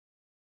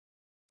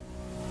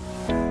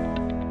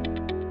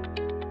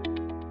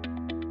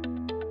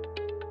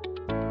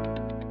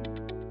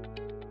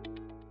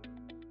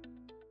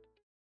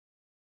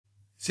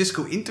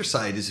Cisco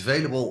Intersight is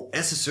available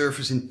as a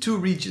service in 2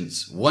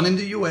 regions, one in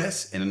the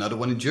US and another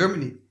one in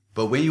Germany.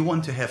 But when you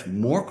want to have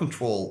more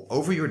control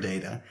over your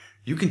data,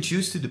 you can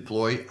choose to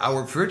deploy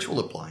our virtual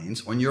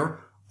appliance on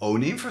your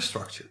own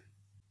infrastructure.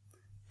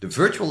 The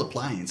virtual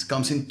appliance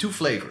comes in 2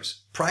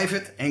 flavors,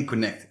 private and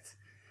connected.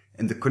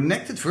 And the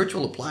Connected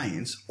Virtual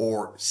Appliance,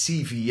 or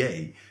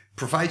CVA,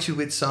 provides you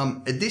with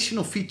some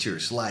additional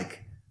features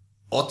like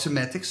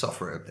automatic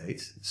software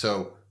updates.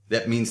 So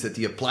that means that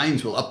the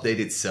appliance will update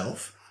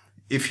itself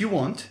if you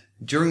want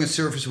during a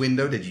service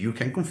window that you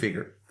can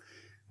configure.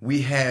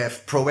 We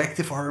have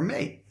proactive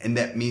RMA, and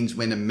that means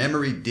when a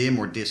memory, DIMM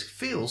or disk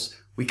fails,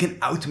 we can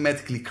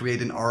automatically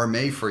create an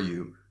RMA for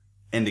you.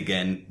 And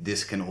again,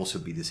 this can also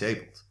be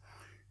disabled.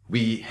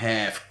 We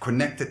have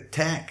connected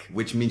tag,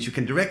 which means you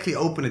can directly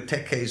open a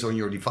tag case on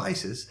your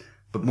devices.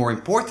 But more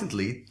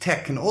importantly,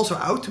 tag can also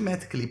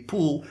automatically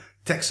pull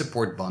tech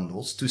support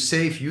bundles to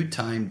save you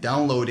time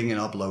downloading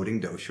and uploading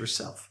those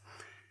yourself.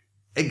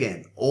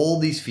 Again, all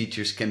these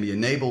features can be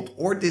enabled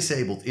or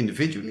disabled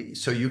individually,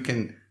 so you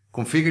can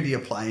configure the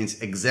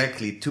appliance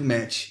exactly to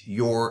match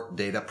your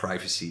data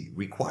privacy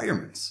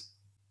requirements.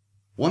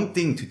 One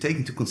thing to take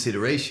into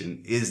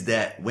consideration is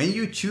that when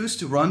you choose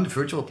to run the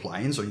virtual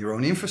appliance on your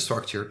own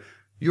infrastructure,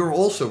 you're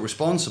also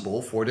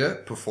responsible for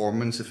the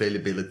performance,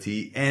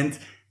 availability, and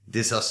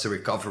disaster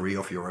recovery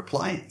of your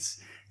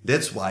appliance.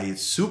 That's why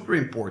it's super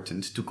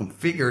important to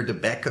configure the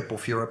backup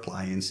of your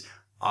appliance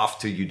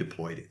after you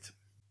deployed it.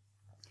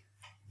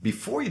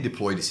 Before you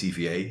deploy the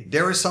CVA,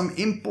 there are some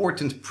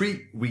important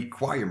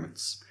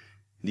pre-requirements.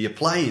 The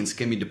appliance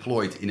can be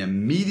deployed in a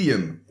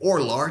medium or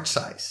large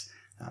size.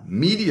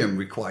 Medium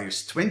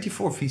requires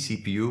 24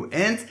 vCPU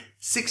and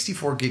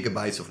 64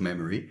 gigabytes of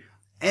memory,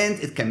 and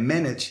it can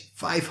manage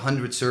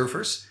 500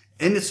 servers,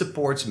 and it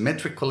supports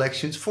metric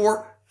collections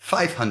for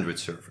 500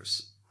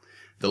 servers.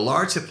 The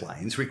large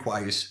appliance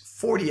requires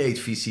 48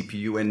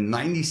 vCPU and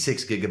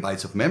 96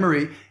 gigabytes of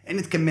memory, and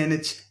it can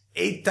manage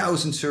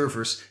 8,000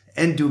 servers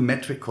and do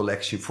metric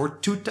collection for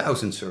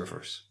 2,000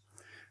 servers.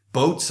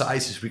 Both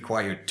sizes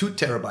require 2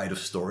 terabytes of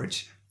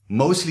storage,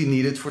 mostly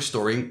needed for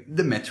storing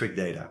the metric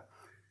data.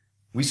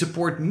 We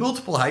support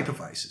multiple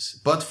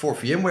hypervisors, but for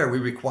VMware we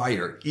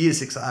require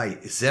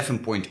ESXi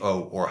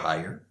 7.0 or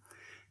higher.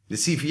 The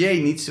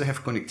CVA needs to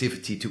have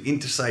connectivity to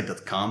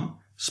Intersight.com,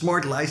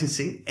 smart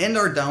licensing and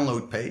our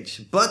download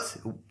page, but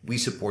we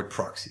support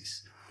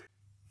proxies.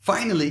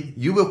 Finally,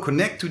 you will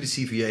connect to the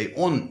CVA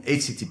on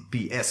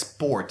HTTPS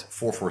port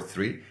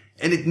 443,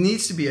 and it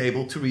needs to be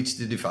able to reach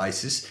the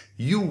devices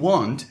you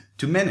want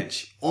to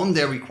manage on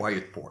their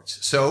required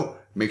ports. So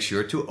make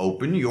sure to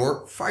open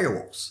your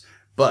firewalls.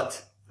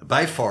 But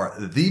by far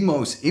the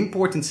most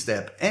important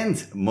step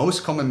and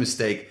most common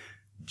mistake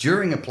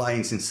during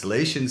appliance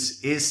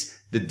installations is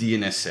the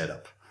DNS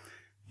setup.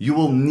 You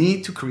will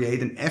need to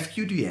create an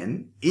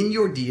FQDN in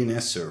your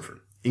DNS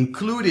server,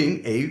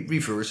 including a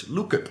reverse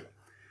lookup.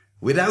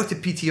 Without the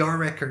PTR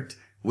record,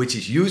 which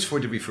is used for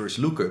the reverse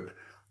lookup,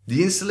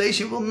 the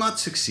installation will not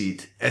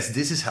succeed, as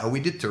this is how we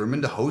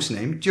determine the host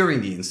name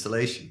during the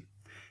installation.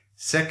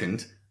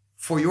 Second,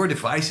 for your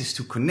devices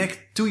to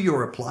connect to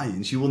your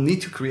appliance, you will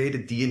need to create a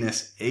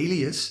DNS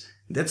alias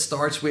that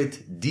starts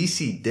with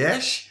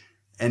DC-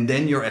 and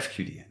then your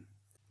FQDN.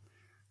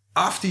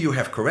 After you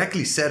have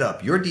correctly set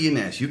up your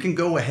DNS, you can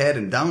go ahead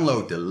and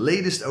download the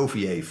latest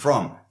OVA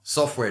from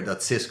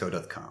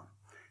software.cisco.com.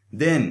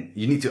 Then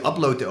you need to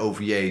upload the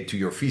OVA to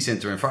your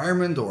vCenter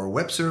environment or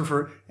web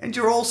server, and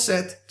you're all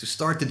set to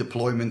start the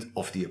deployment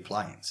of the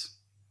appliance.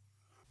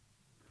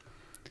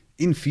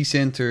 In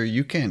vCenter,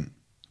 you can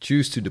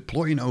choose to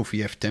deploy an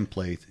OVF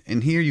template,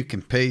 and here you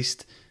can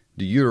paste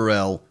the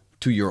URL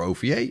to your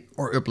OVA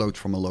or upload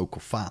from a local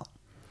file.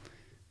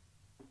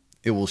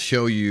 It will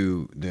show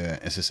you the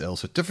SSL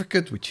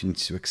certificate, which you need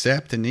to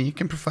accept, and then you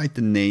can provide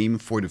the name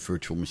for the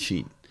virtual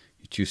machine.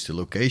 You choose the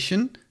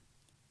location.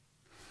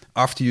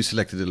 After you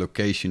selected the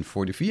location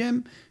for the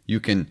VM, you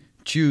can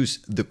choose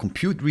the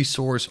compute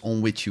resource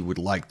on which you would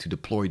like to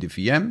deploy the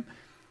VM.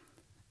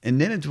 And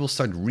then it will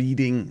start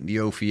reading the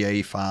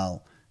OVA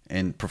file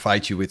and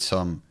provide you with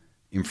some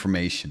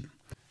information.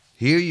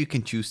 Here you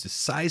can choose the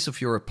size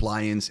of your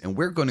appliance, and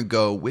we're going to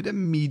go with a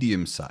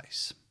medium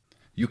size.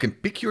 You can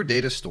pick your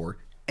data store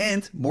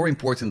and, more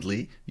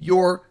importantly,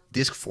 your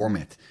disk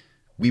format.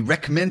 We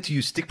recommend to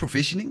use stick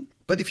provisioning,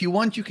 but if you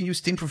want, you can use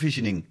thin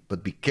provisioning,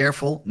 but be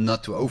careful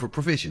not to over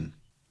provision.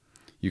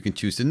 You can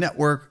choose the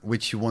network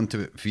which you want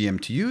the VM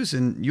to use,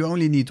 and you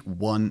only need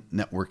one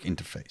network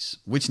interface,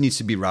 which needs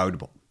to be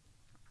routable.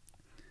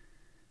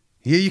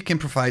 Here you can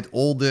provide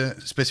all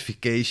the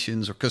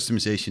specifications or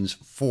customizations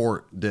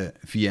for the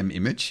VM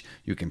image.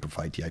 You can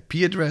provide the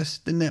IP address,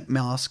 the net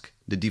mask,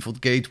 the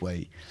default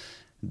gateway,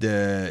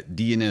 the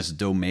DNS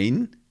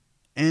domain,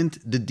 and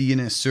the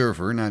DNS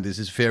server. Now this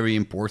is very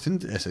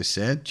important. As I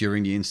said,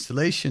 during the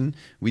installation,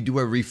 we do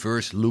a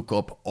reverse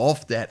lookup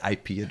of that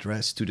IP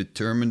address to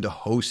determine the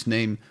host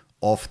name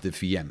of the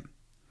VM.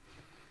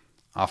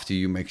 After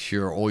you make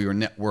sure all your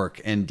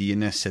network and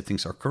DNS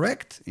settings are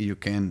correct, you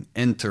can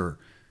enter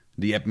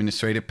the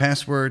administrator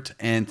password,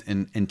 and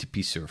an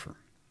NTP server.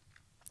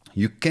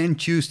 You can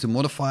choose to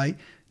modify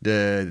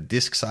the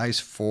disk size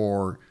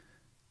for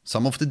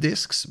some of the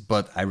disks,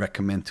 but I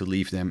recommend to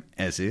leave them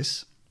as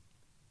is.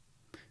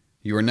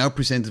 You are now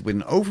presented with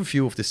an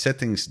overview of the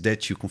settings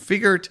that you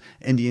configured,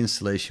 and the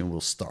installation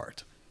will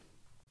start.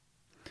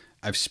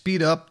 I've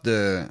speed up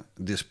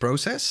this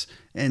process,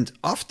 and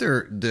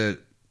after the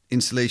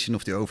installation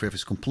of the OVF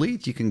is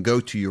complete, you can go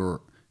to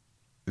your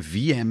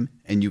VM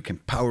and you can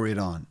power it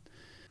on.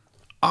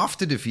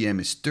 After the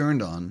VM is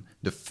turned on,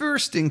 the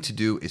first thing to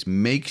do is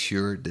make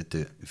sure that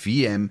the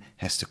VM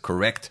has the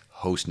correct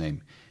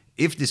hostname.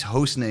 If this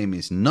hostname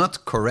is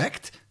not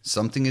correct,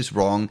 something is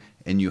wrong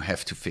and you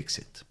have to fix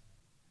it.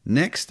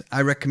 Next,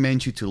 I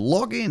recommend you to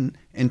log in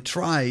and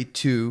try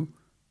to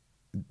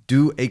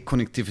do a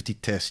connectivity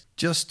test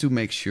just to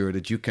make sure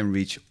that you can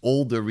reach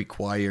all the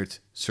required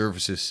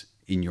services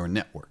in your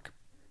network.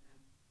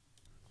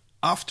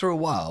 After a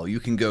while, you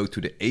can go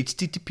to the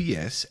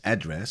HTTPS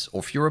address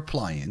of your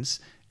appliance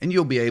and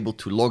you'll be able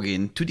to log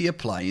in to the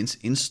appliance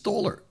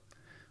installer.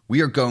 We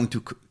are going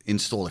to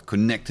install a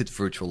connected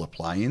virtual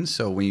appliance.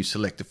 So when you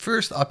select the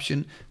first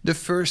option, the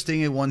first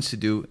thing it wants to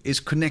do is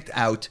connect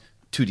out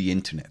to the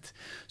internet.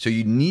 So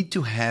you need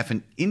to have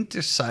an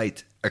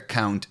Intersight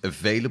account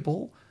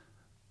available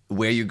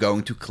where you're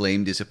going to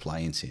claim this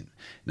appliance in.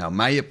 Now,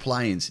 my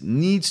appliance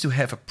needs to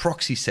have a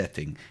proxy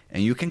setting,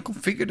 and you can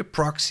configure the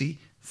proxy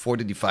for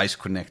the device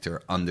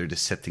connector under the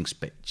settings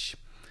page.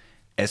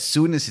 As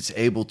soon as it's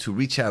able to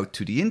reach out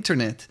to the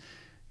internet,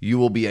 you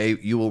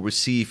will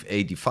receive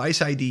a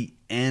device ID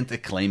and a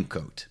claim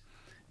code.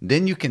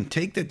 Then you can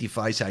take that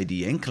device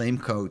ID and claim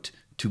code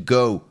to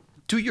go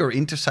to your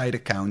Intersight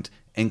account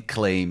and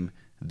claim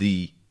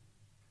the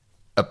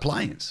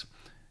appliance.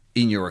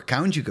 In your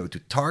account, you go to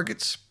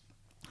targets,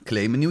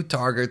 claim a new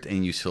target,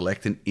 and you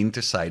select an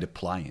Intersight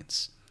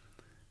appliance.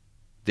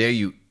 There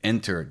you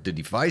enter the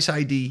device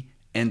ID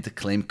and the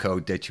claim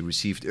code that you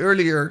received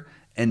earlier,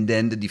 and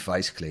then the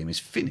device claim is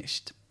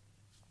finished.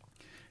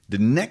 The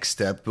next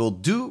step will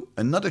do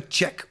another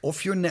check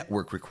of your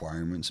network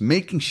requirements,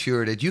 making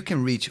sure that you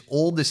can reach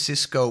all the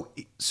Cisco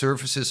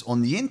services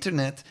on the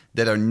internet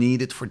that are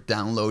needed for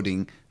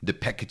downloading the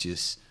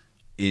packages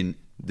in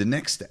the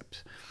next step.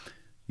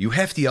 You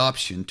have the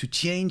option to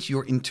change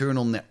your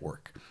internal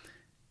network.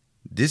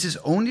 This is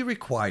only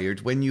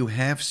required when you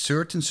have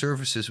certain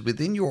services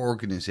within your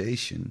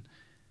organization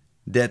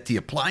that the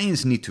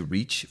appliance need to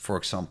reach, for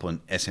example,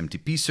 an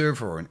SMTP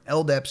server or an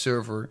LDAP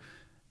server,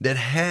 that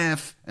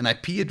have an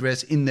IP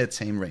address in that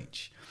same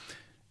range.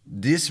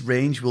 This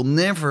range will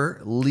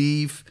never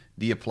leave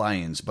the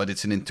appliance, but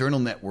it's an internal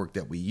network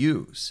that we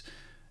use.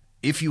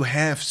 If you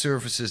have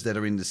services that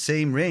are in the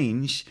same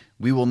range,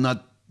 we will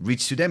not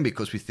reach to them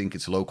because we think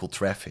it's local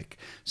traffic.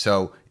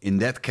 So in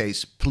that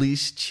case,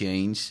 please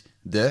change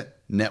the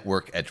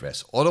network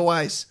address.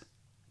 Otherwise,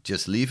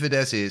 just leave it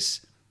as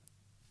is.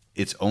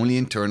 It's only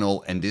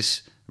internal, and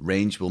this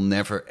range will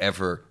never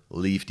ever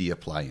leave the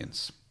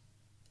appliance.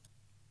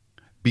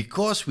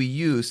 Because we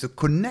use the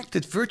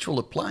connected virtual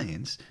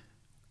appliance,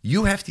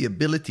 you have the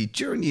ability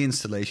during the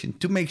installation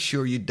to make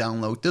sure you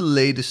download the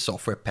latest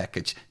software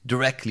package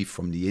directly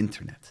from the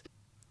internet.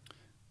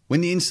 When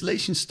the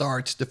installation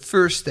starts, the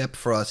first step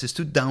for us is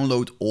to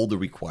download all the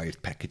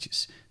required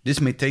packages.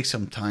 This may take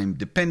some time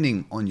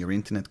depending on your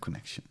internet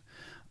connection.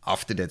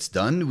 After that's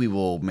done, we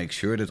will make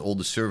sure that all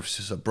the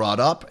services are brought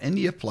up and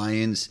the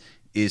appliance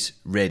is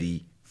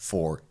ready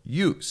for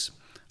use.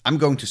 I'm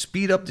going to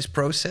speed up this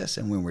process,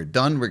 and when we're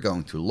done, we're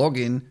going to log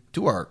in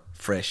to our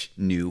fresh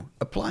new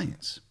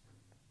appliance.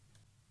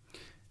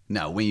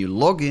 Now, when you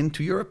log in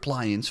to your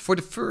appliance for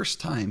the first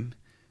time,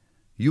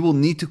 you will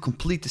need to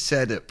complete the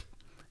setup.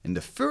 And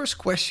the first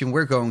question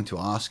we're going to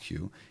ask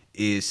you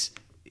is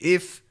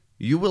if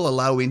you will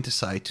allow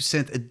Intersight to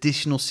send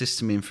additional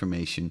system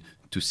information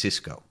to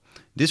Cisco.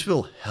 This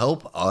will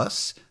help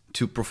us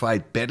to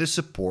provide better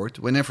support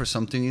whenever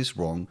something is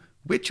wrong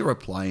with your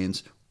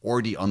appliance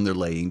or the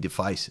underlying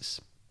devices.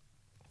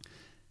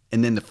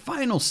 And then the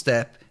final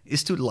step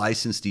is to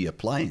license the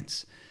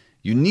appliance.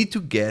 You need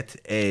to get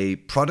a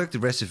product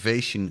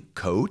reservation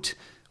code,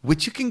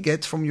 which you can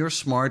get from your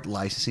smart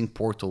licensing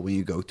portal. When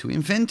you go to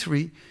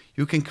inventory,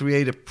 you can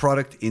create a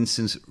product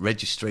instance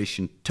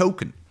registration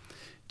token.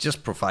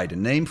 Just provide a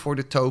name for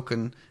the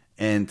token,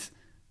 and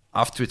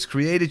after it's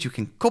created, you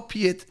can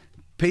copy it,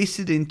 paste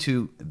it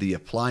into the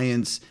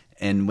appliance,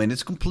 and when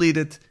it's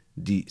completed,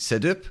 the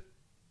setup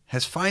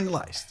has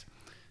finalized.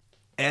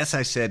 As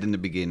I said in the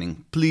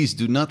beginning, please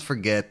do not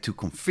forget to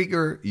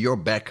configure your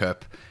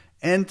backup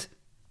and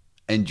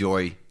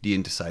enjoy the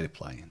Intersight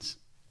appliance.